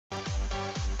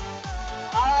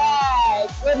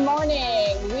Good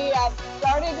morning. We have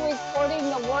started recording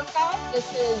the workout. This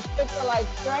is Fit for Life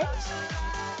Strength.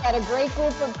 Got a great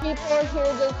group of people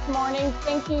here this morning.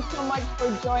 Thank you so much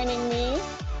for joining me.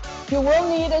 You will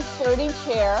need a sturdy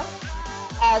chair.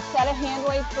 A set of hand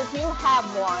weights if you have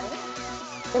one.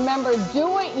 Remember, do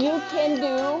what you can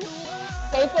do.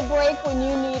 Take a break when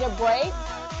you need a break.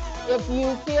 If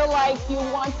you feel like you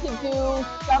want to do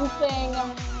something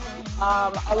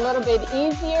a little bit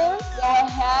easier, go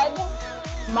ahead.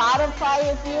 Modify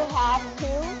if you have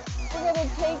to. We're going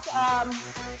to take a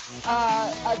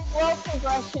slow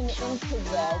progression into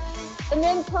this and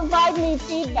then provide me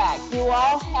feedback. You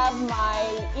all have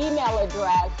my email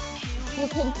address. You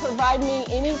can provide me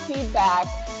any feedback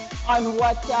on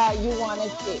what you want to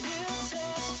see.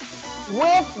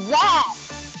 With that,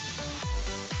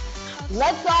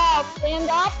 let's all stand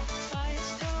up.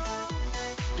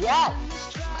 Yes.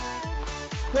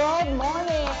 Good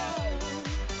morning.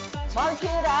 March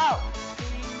it out.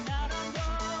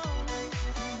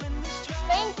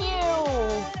 Thank you.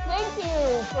 Thank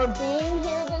you for being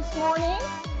here this morning.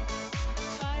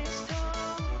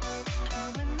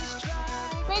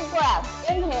 Big breath.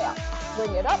 Inhale.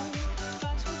 Bring it up.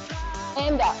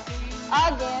 And up.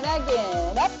 Again.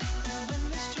 Up.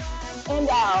 And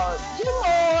out. 2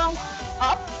 more.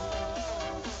 Up.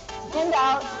 And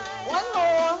out. 1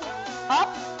 more. Up.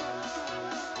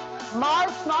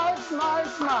 March.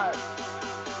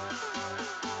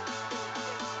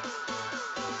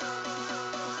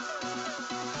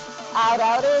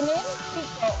 Out, and in. Keep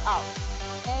go out.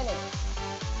 And in.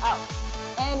 Out.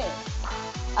 And in.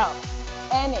 Out.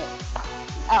 And in.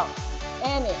 Out.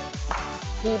 And in.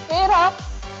 Keep it up.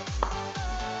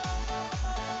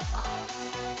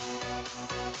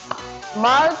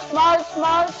 March.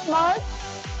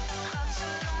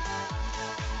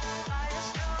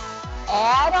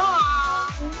 Add on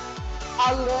a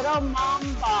little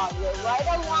mamba. You're right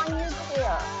along your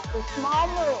chair. The small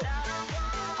move.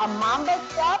 A mamba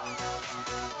step.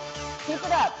 Keep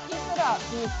it up.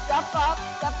 You step up,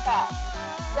 step back.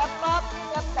 Step up,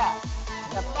 step back.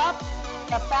 Step up,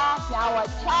 step back. Now a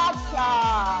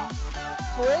cha-cha.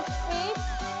 Switch feet.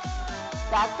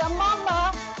 Back to mamba.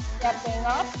 Stepping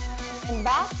up and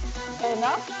back and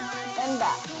up and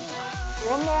back.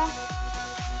 1 more.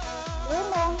 3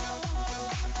 more.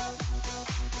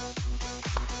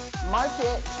 March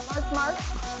it. March.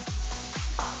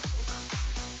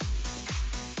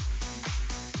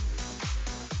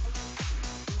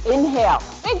 Inhale.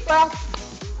 Big breath.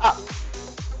 Up.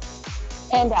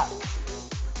 And out.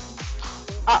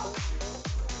 Up.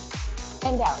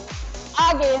 And out.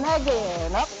 Again.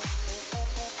 Up.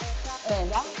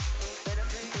 And out.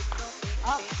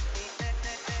 Up.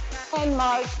 And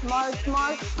march.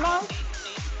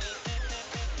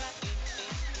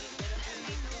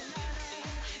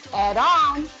 Add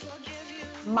on.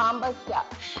 Mamba step.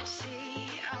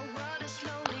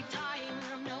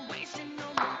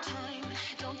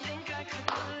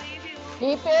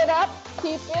 Keep it up.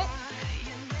 Keep it.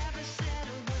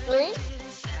 3,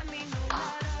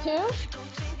 2,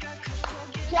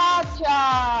 cha-cha.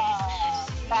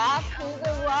 Back to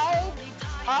the right.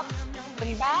 Up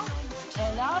and back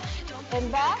and up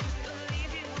and back.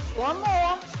 1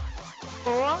 more.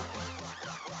 4,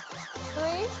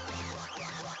 3,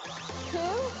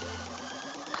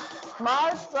 2.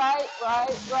 March right.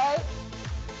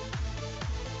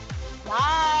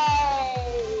 Nice.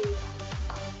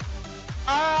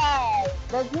 All right.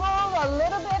 Let's move a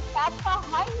little bit back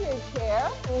behind your chair.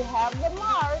 We have the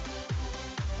march.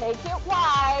 Take it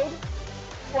wide.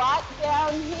 Squat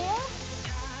down here.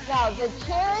 Now the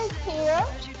chair is here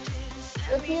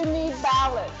if you need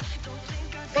balance.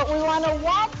 What we want to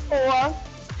watch for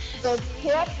is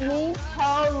hip, knee,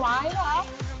 toe line up.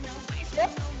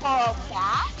 Hip, toe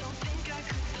back.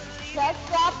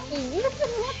 Chest up so you can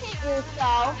look at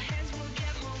yourself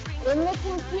in the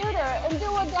computer and do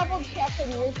a double check in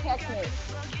your technique.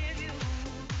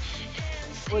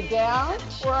 We're down,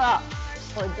 we're up.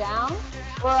 We're down,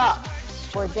 we're up.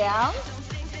 We're down.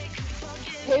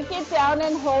 Take it down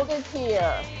and hold it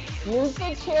here. Use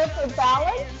the chair for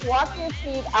balance. Walk your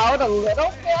feet out a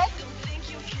little bit.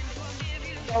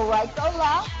 Go right, go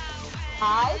left.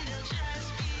 Side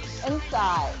and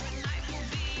side.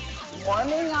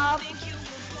 Warming up.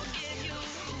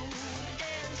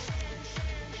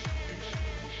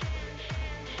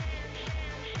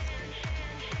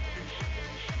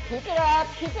 Keep it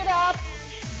up.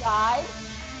 Side.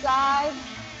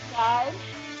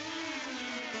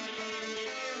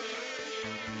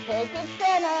 Take it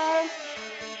center.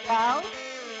 Down,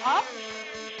 up.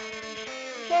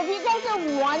 So if you guys are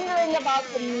wondering about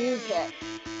the music,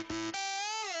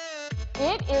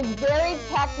 It is very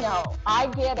techno. I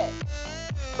get it.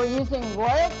 We're using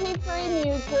royalty-free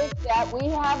music that we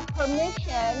have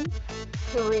permission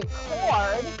to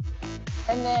record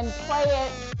and then play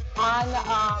it on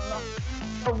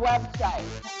the website.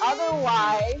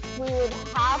 Otherwise, we would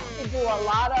have to do a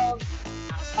lot of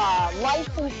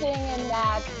licensing and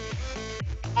that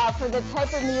for the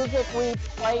type of music we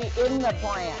play in the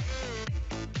branch.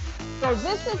 So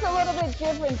this is a little bit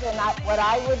different than what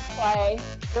I would play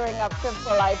during a Fit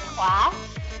for Life class.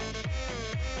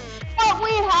 But we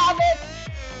have it,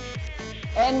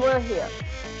 and we're here.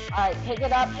 All right, pick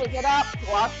it up,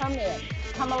 walk them in.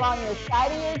 Come along the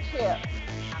side of your chair.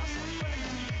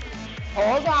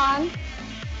 Hold on.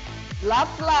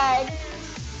 Left leg,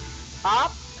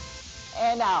 up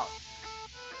and out.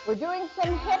 We're doing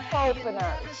some hip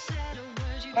openers.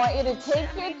 I want you to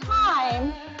take your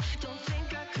time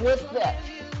with this.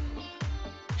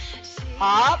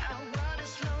 Up.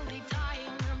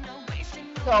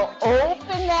 So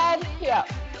open that hip.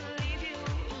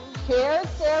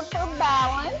 Chair's there for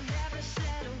balance.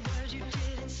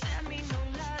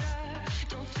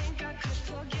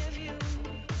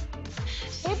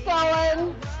 Keep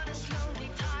going.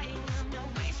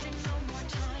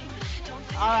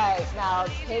 All right, now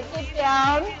take it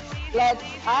down.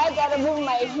 I gotta move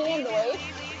my hand weight.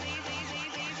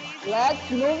 Let's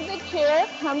move the chair,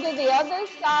 come to the other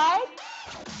side.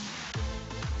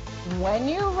 When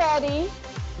you're ready,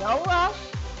 no rush,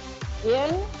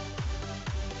 in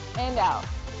and out.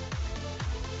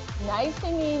 Nice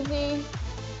and easy.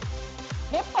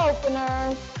 Hip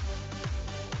openers.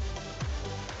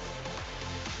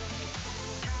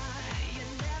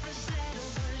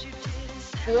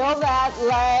 Feel that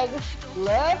leg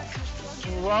lift,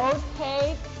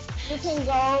 rotate. You can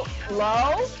go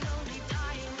low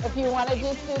if you want to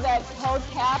just do that toe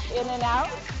tap in and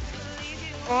out,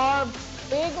 or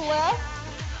big lift,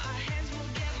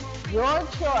 your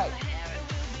choice.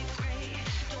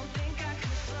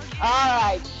 All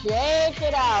right, shake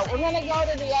it out. We're going to go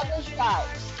to the other side.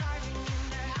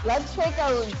 Let's take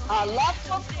a left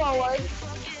foot forward,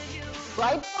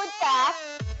 right foot back.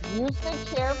 Use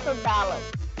the chair for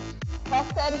balance.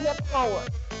 Press that hip forward.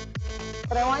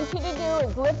 What I want you to do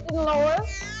is lift and lower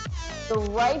the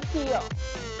right heel.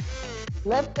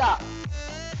 Lift up.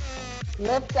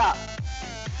 Lift up.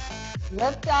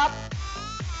 Lift up.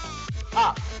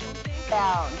 Up.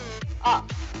 Down.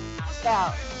 Up.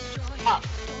 Down. Up.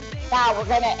 Now we're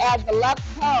going to add the left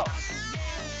toe.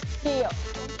 Heel.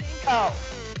 Toe.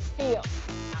 Heel.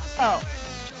 Toe.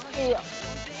 Heel.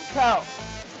 Toe.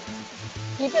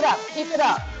 Keep it up, keep it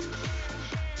up.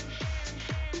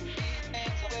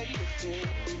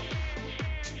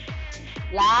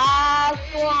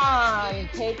 Last one,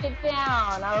 take it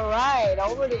down. All right,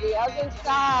 over to the other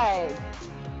side.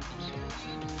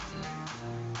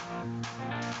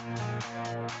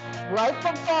 Right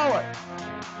foot forward,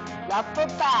 left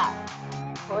foot back.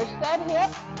 Push that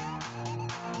hip,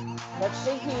 lift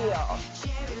the heel.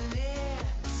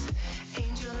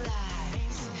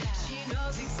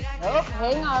 Oh,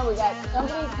 hang on, we got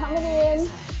somebody coming in.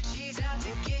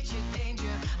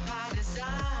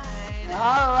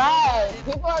 All right,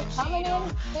 people are coming in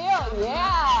still,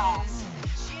 yeah.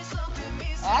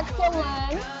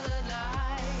 Excellent.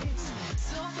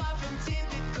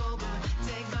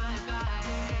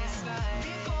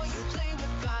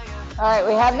 All right,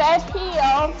 we have that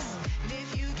heel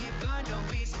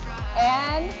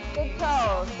and the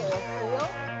toe. So heel,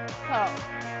 toe.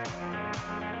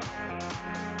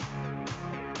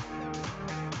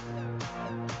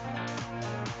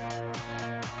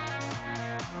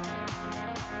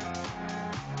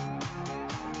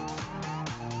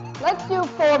 Let's do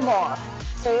 4 more.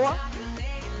 4,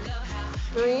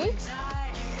 3,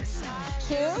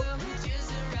 2,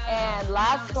 and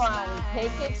last one.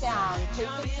 Take it down, take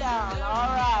it down.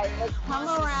 All right, let's come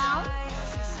around.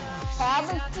 Have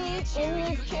a seat in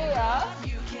your chair.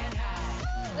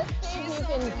 Let's see if you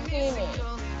can see me.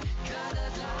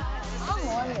 I'm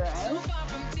wondering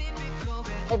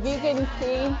if you can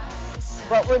see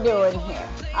what we're doing here.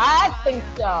 I think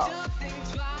so.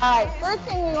 All right, first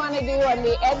thing we want to do on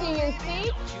the edge of your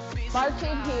seat, march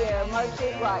it here, march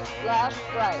it right, left,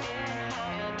 right.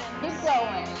 Keep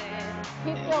going,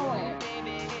 keep going.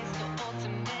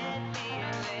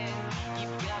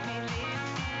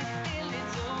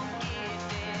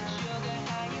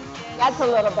 That's a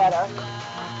little better.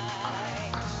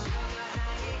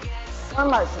 We're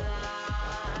marching.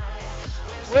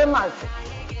 We're marching.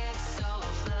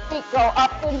 Feet go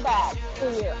up and back.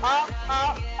 Here. Up,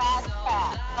 up, back,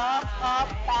 back. Up,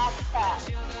 back, back.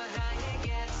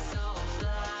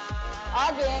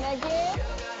 Again.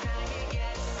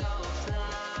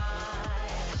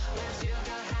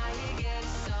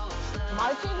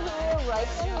 it here,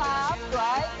 right and left,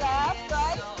 right.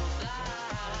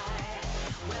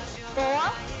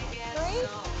 4, 3,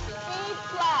 feet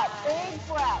flat, big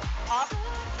breath, up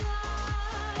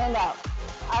and out.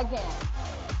 Again,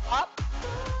 up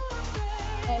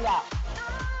and out.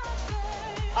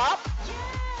 Up,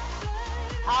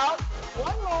 out,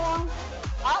 one more,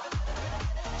 up.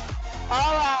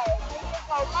 All right, here you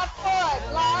go, left foot,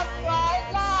 left, right,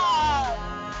 left.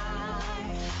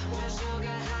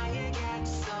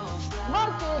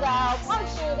 March it out,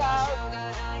 march it out.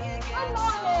 Good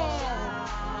morning.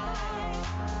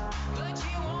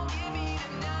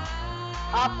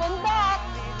 Up and back.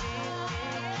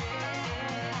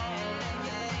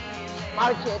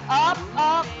 March it up,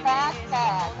 back, back.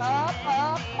 Up,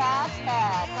 back,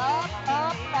 back.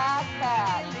 Up, back,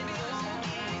 back.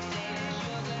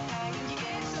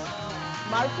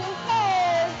 Marching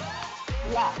forward.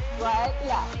 Left, right,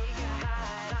 left.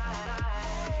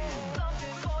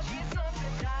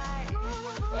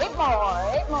 8 more,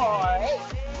 8 more. 8,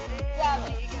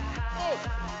 7, 6,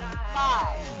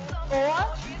 5, 4.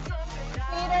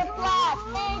 Feet are flat,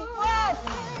 big breath.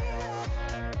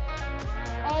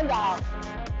 And out.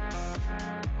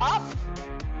 Up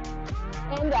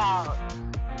and out.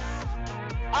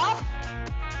 Up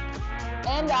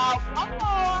and out. One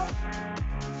more.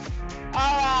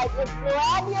 All right, just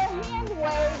grab your hand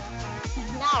weights.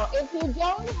 Now, if you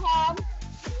don't have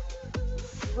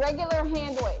regular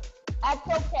hand weights, that's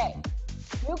okay.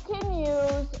 You can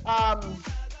use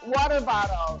water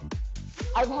bottles.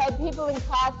 I've had people in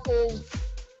classes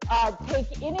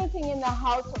take anything in the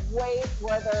house of weight,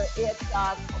 whether it's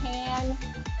a can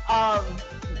of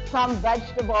some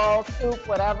vegetable, soup,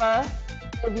 whatever.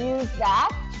 They've used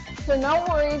that. So no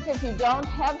worries if you don't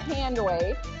have hand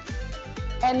weight.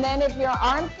 And then if your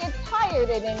arms get tired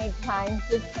at any time,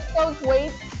 just put those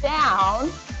weights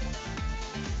down.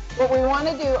 What we want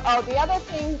to do, the other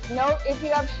thing, note if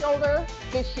you have shoulder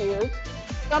issues,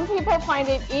 some people find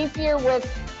it easier with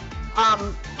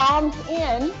palms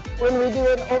in when we do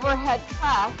an overhead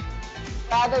press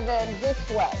rather than this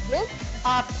way. This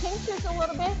pinches a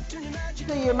little bit,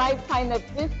 so you might find that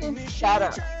this is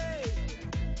better.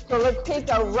 So let's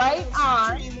take our right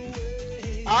arm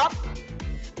up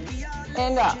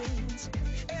and up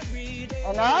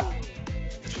and up,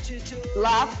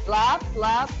 left, left,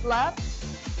 left, left.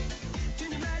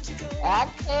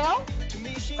 Exhale,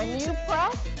 when you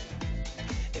press,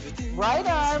 right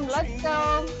arm, let's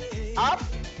go, up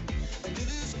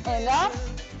and up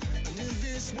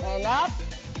and up,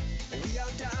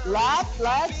 left,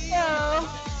 let's go,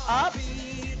 up,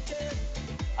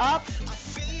 up,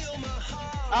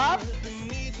 up,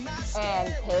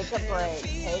 and take a break,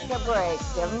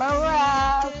 give them a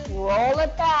rest, roll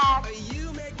it back,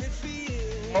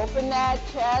 open that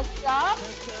chest up.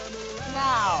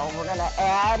 Now we're going to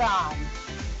add on.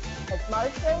 Let's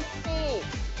march those feet.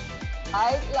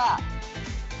 Right, left.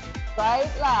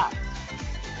 Right, left.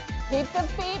 Keep the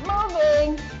feet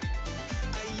moving.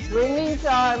 Bring these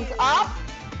arms up.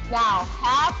 Now,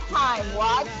 half time.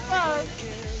 Watch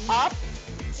first. Up,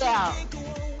 down.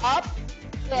 Up,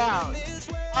 down.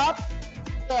 Up,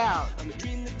 down.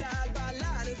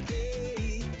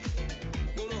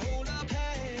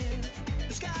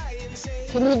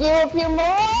 Can you do a few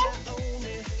more?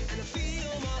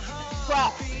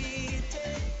 Press.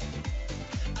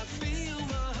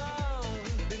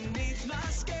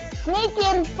 Sneak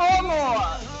in 4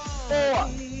 more. 4,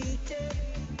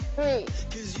 3,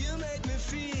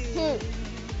 2.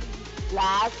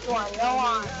 Last one. No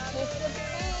arms. Just the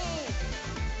feet.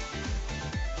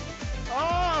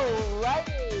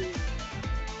 Alrighty.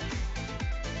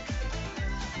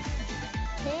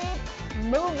 Keep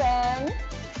moving.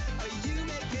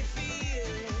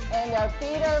 And our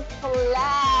feet are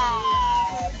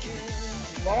flat.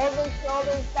 Roll the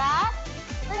shoulders back.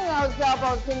 Bring those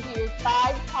elbows into your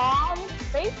side palms,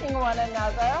 facing one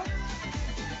another.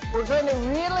 We're going to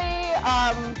really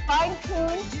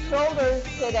fine-tune shoulders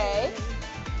today.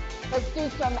 Let's do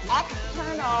some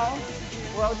external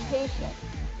rotation.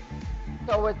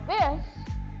 So with this,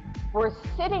 we're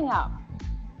sitting up,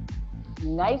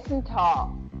 nice and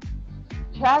tall.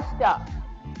 Chest up,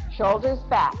 shoulders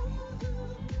back.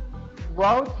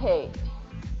 Rotate,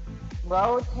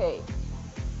 rotate,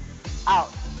 out,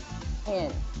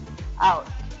 in, out,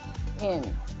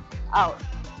 in, out,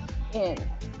 in.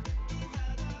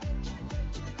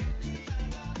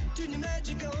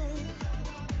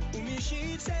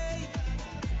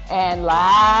 And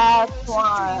last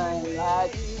one,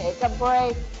 let's take a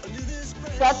break.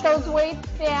 Set those weights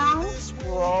down,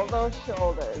 roll those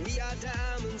shoulders.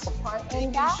 Front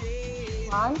and back,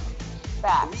 front,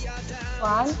 back,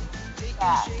 front,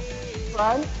 back.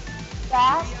 Front,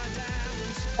 back.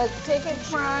 Let's take it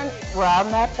front,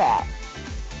 round that back.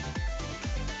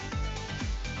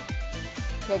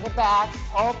 Take it back,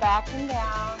 pull back and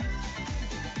down.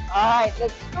 All right,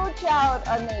 let's scooch out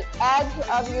on the edge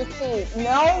of your seat.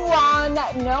 No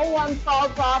one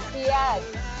falls off the edge.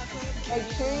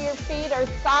 Make sure your feet are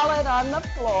solid on the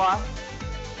floor.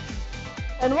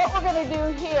 And what we're going to do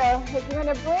here is we're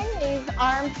going to bring these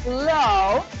arms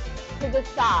low to the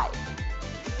side.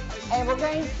 And we're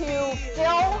going to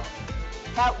fill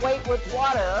that weight with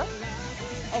water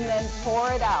and then pour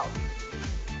it out.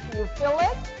 You fill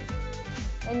it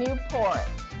and you pour it.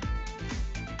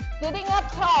 Sitting up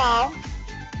tall,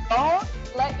 don't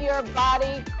let your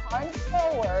body crunch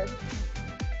forward.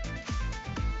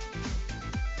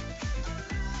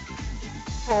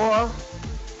 Pour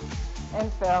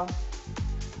and fill.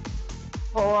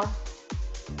 Pour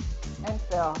and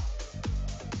fill.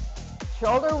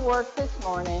 Shoulder work this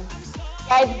morning.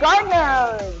 Guys,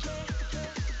 gardeners,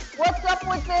 what's up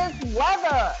with this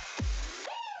weather?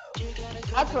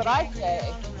 That's what I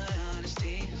say.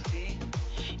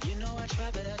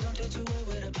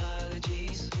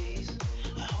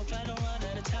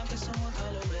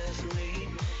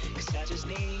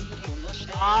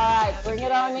 All right, bring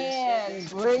it on in.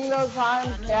 Bring those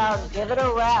arms down. Give it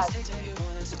a rest.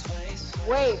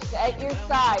 Weights at your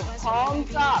side.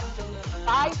 Palms up.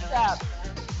 Biceps.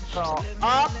 Go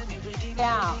up,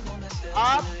 down,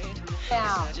 up,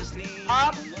 down,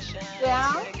 up,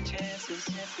 down.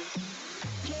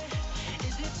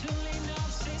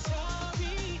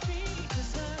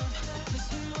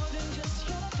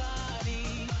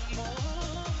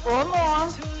 Four more.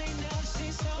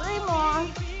 Three more.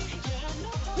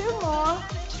 Two more.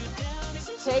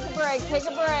 Take a break, take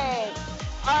a break.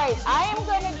 All right, I am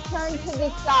going to turn to the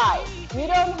side. You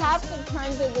don't have to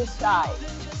turn to the side.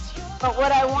 But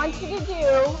what I want you to do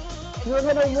is we're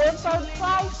going to work our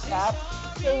tricep.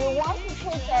 So you want to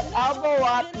take that elbow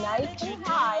up nice and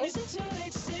high.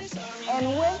 And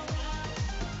with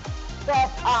that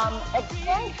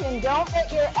extension, don't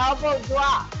let your elbow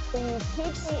drop. So you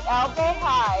keep the elbow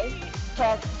high,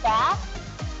 press back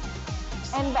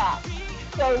and back.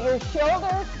 So your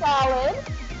shoulder solid,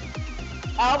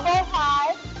 elbow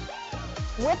high,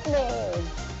 with me.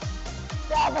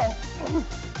 7, 6,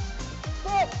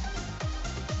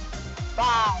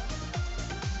 5,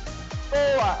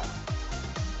 4,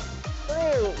 3,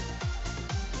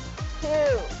 2,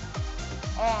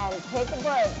 and take a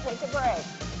break, take a break.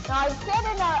 Now I've said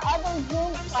in our other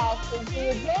Zoom classes, the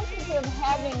advantage of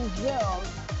having Zoom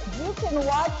is you can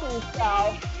watch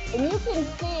yourself and you can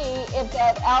see if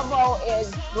that elbow is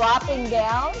dropping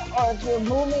down or if you're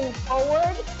moving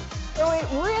forward. So it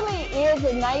really is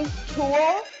a nice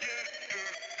tool.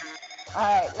 All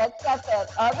right, let's get that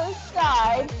other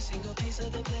side.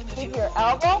 Keep your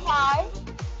elbow high.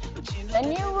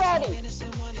 Then you're ready.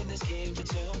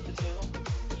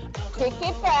 Kick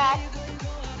it back.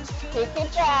 Kick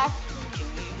it back.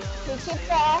 Kick it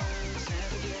back.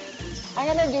 I'm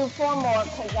going to do 4 more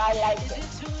because I like it.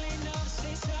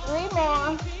 3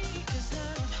 more.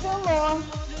 2 more.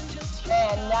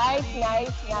 And nice,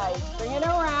 nice, nice. Bring it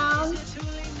around.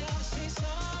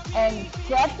 And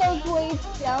set those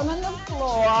weights down on the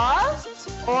floor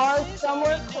or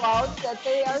somewhere close that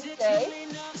they are safe.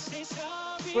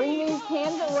 Bring these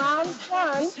hands around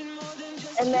front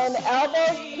and then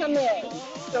elbows come in.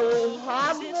 So we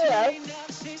have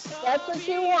this. That's what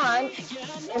you want.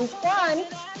 In front.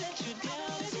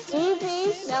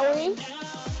 Easy. Now we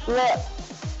lift.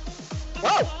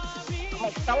 Whoa! I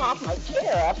fell off my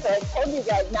chair after I told you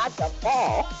guys not to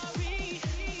fall.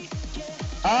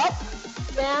 Up,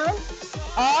 down,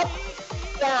 up,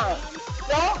 down.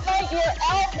 Don't let your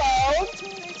elbows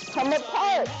come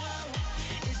apart.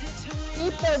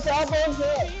 Keep those elbows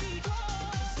in.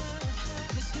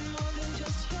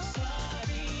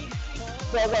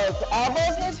 So those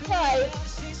elbows are tight.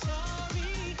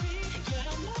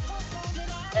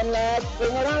 And let's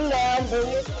bring it on down, bring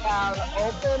it down.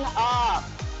 Open up.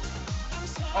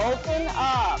 Open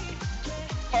up.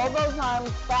 Pull those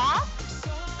arms back.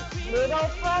 Little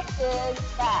presses.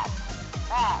 Back.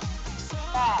 Back.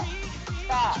 Back.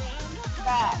 Back.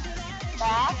 Back.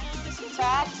 Back.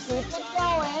 Back. Keep it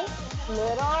going.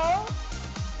 Little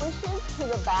pushes to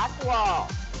the back wall.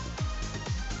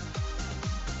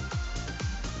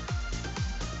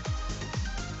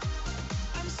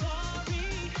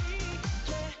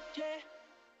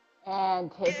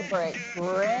 And take a break.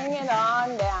 Bring it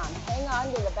on down. Hang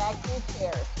on to the back of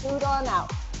your chair. Scoot on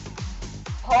out.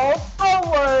 Pull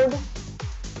forward.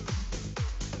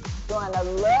 You want to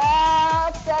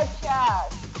lift the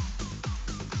chest.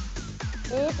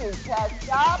 Keep your chest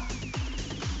up.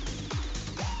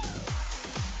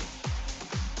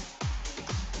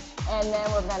 And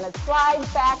then we're going to slide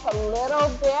back a little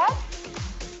bit.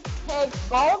 Take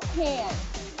both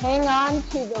hands. Hang on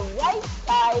to the right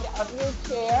side of your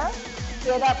chair.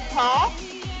 Sit up tall.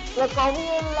 Look over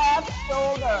your left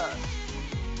shoulder.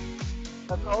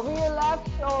 Look over your left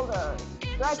shoulder.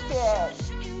 Stretch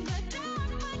it.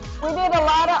 We did a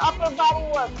lot of upper body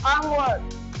work, arm work,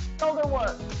 shoulder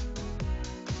work.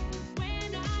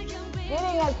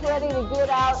 Getting us ready to get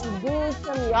out and do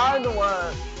some yard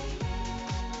work.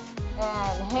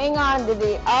 And hang on to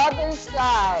the other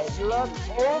side. Look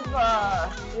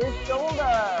over your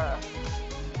shoulder.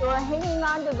 So we're hanging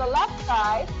on to the left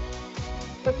side,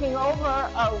 looking over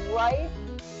our right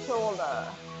shoulder.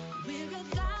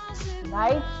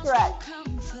 Nice stretch.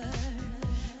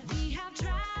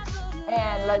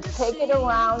 And let's take it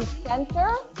around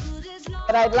center.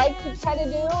 What I'd like to try to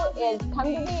do is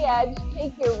come to the edge,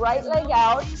 take your right leg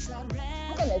out.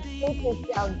 I'm going to take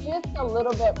this down just a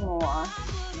little bit more.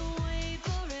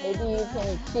 Maybe you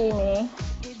can see me.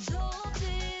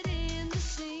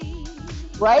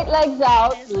 Right leg's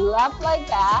out, left leg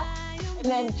back, and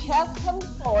then chest comes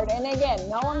forward. And again,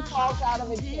 no one falls out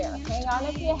of a chair. Hang on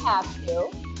if you have to.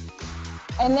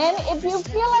 And then if you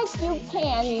feel like you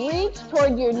can, reach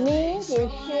toward your knees, your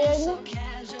shin,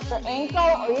 your ankle,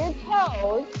 or your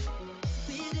toes.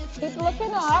 Keep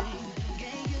looking up.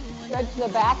 Stretch the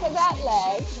back of that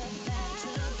leg.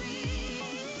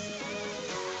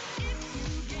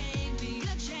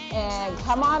 And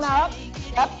come on up,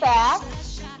 step back,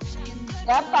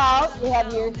 step out. You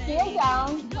have your heel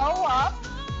down, toe up,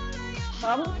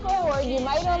 come forward. You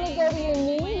might only go to your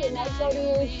knee, you might go to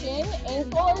your shin,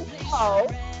 ankle, or toe.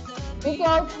 We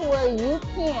go to where you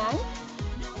can.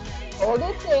 Hold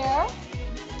it there.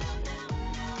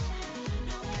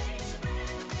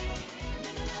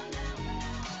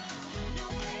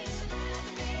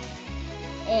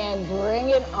 And bring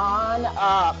it on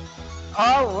up.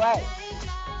 All right.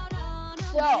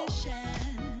 So,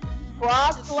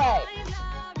 cross leg.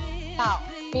 Now,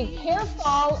 be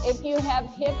careful if you have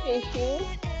hip issues.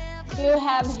 If you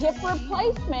have hip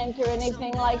replacement or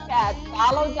anything like that,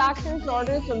 follow doctor's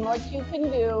orders on what you can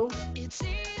do.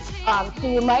 So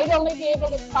you might only be able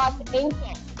to cross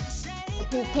ankles.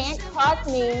 If you can't cross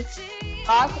knees,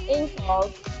 cross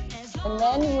ankles. And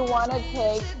then you want to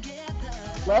take,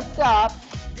 lift up.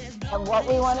 And what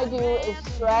we want to do is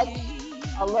stretch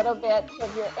a little bit. So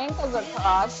if your ankles are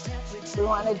crossed, we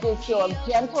want to just do a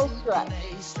gentle stretch.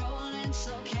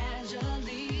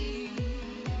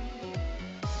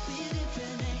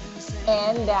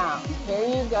 And down.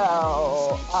 Here you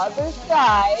go. Other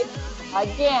side.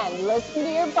 Again, listen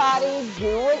to your body.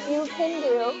 Do what you can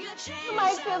do. You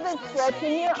might feel the stretch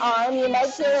in your arm. You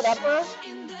might feel it upper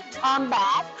arm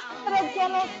back. But a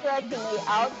gentle stretch in the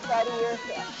outside of your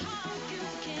hip.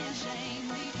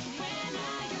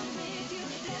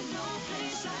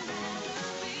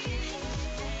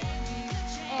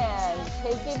 And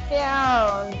take it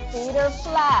down. Feet are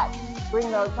flat.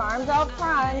 Bring those arms out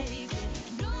front.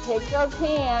 Take those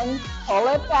hands. Pull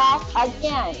it back.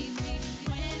 Again.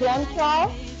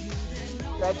 Gentle.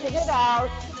 Stretching it out.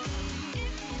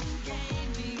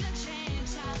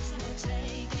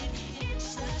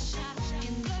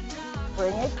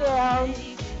 Bring it down.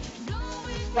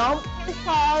 Don't push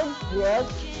hard.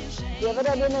 Just give it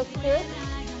an assist.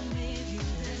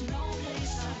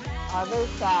 Other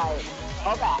side.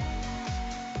 Go back.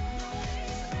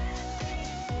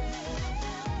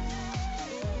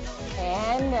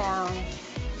 And down.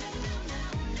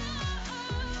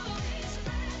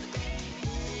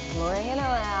 Bring it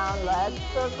around. Let's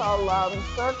circle them.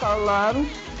 Circle them.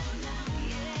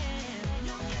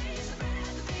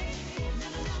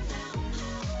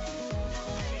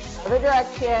 Other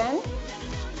direction.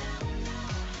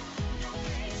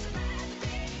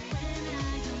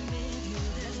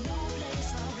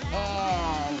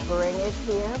 And bring it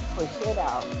here, push it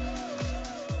out.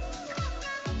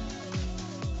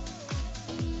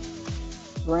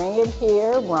 Bring it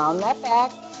here, round that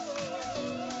back.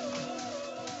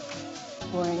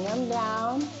 Bring them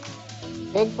down.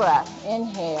 Big breath,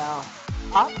 inhale,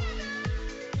 up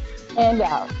and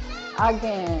out.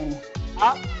 Again,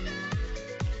 up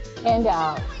and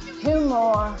out. Two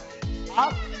more,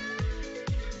 up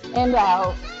and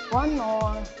out. One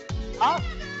more, up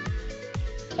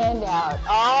and out.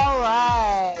 All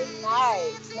right,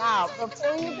 nice. Now,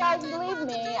 before you guys leave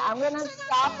me, I'm going to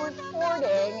stop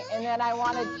recording, and then I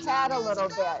want to chat a little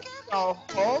bit. So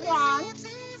hold on,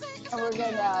 and we're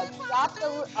going to stop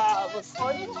the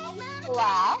recording on the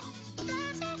class.